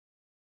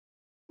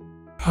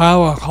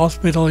How a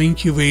hospital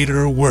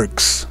incubator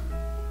works.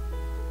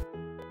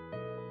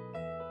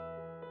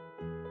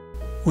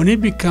 When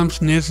it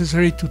becomes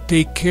necessary to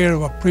take care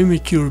of a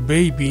premature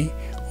baby,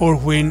 or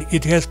when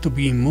it has to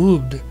be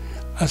moved,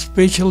 a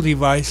special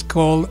device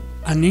called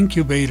an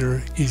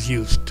incubator is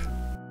used.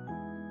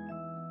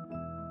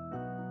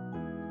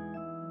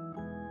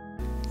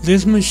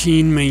 This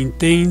machine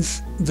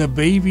maintains the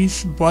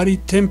baby's body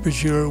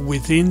temperature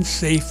within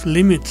safe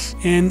limits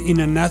and in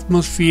an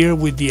atmosphere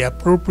with the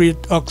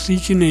appropriate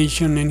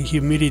oxygenation and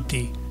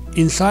humidity.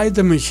 Inside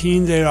the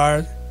machine there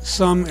are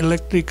some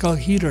electrical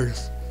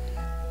heaters,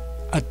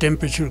 a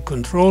temperature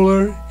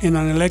controller, and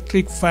an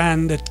electric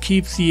fan that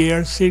keeps the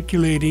air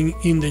circulating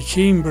in the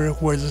chamber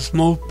where the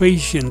small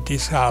patient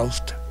is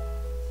housed.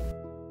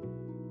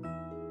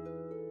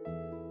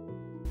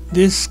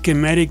 This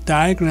schematic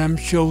diagram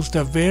shows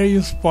the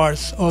various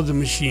parts of the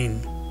machine.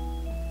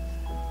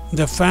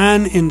 The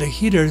fan and the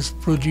heaters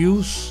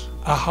produce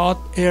a hot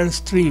air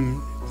stream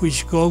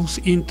which goes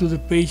into the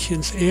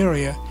patient's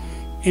area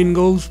and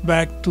goes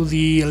back to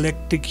the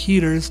electric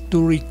heaters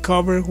to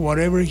recover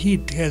whatever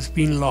heat has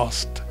been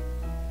lost.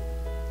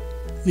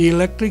 The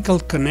electrical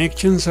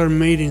connections are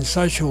made in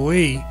such a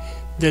way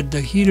that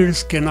the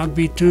heaters cannot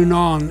be turned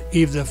on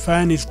if the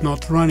fan is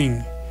not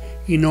running,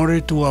 in order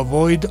to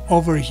avoid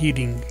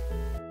overheating.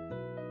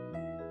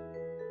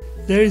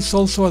 There is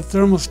also a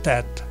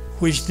thermostat,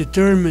 which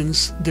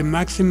determines the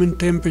maximum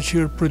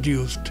temperature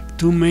produced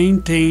to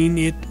maintain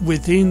it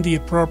within the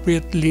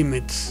appropriate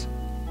limits.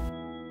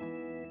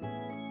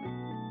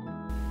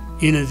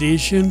 In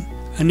addition,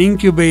 an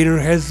incubator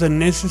has the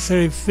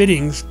necessary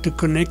fittings to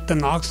connect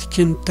an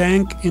oxygen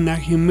tank and a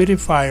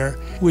humidifier,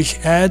 which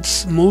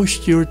adds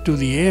moisture to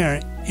the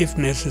air if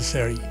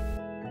necessary.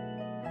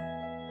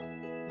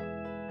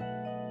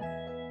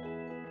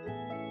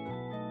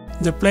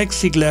 The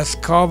plexiglass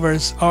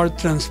covers are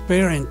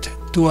transparent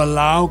to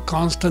allow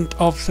constant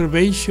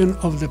observation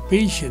of the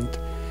patient,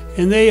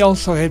 and they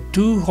also have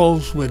two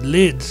holes with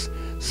lids,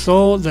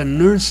 so the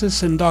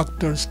nurses and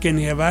doctors can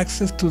have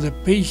access to the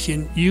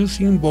patient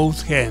using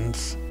both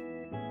hands.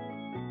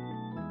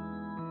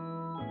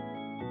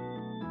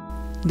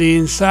 The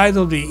inside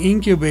of the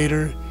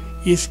incubator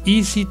is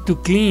easy to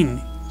clean,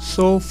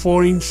 so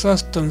foreign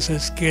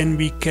substances can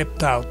be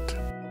kept out.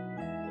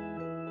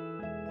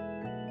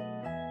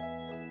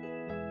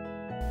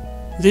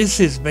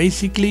 This is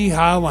basically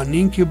how an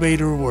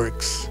incubator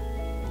works.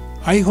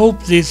 I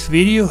hope this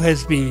video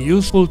has been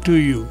useful to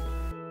you.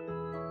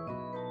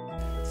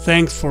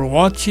 Thanks for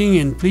watching,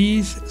 and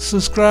please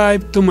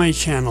subscribe to my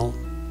channel.